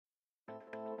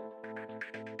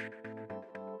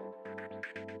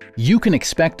You can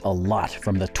expect a lot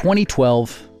from the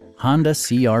 2012 Honda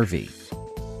CR-V.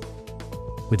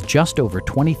 With just over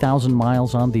 20,000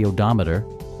 miles on the odometer,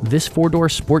 this four-door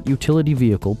sport utility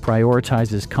vehicle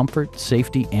prioritizes comfort,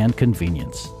 safety, and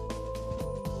convenience.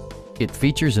 It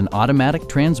features an automatic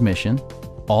transmission,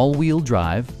 all-wheel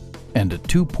drive, and a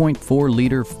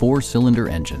 2.4-liter four-cylinder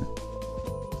engine.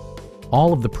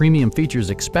 All of the premium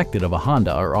features expected of a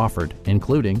Honda are offered,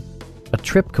 including a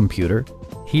trip computer,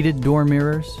 heated door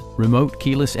mirrors, remote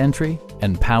keyless entry,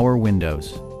 and power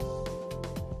windows.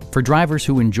 For drivers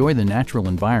who enjoy the natural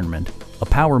environment, a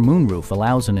power moonroof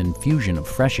allows an infusion of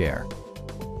fresh air.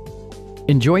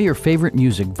 Enjoy your favorite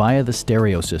music via the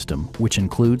stereo system, which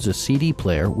includes a CD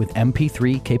player with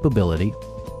MP3 capability,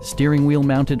 steering wheel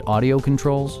mounted audio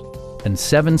controls, and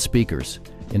 7 speakers,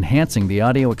 enhancing the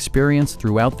audio experience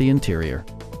throughout the interior.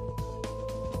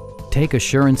 Take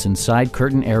assurance in side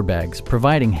curtain airbags,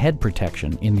 providing head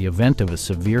protection in the event of a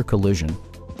severe collision.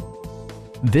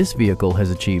 This vehicle has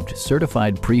achieved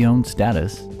certified pre-owned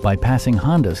status by passing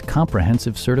Honda's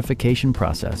comprehensive certification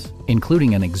process,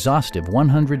 including an exhaustive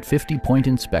 150-point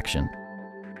inspection.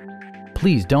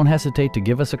 Please don't hesitate to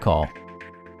give us a call.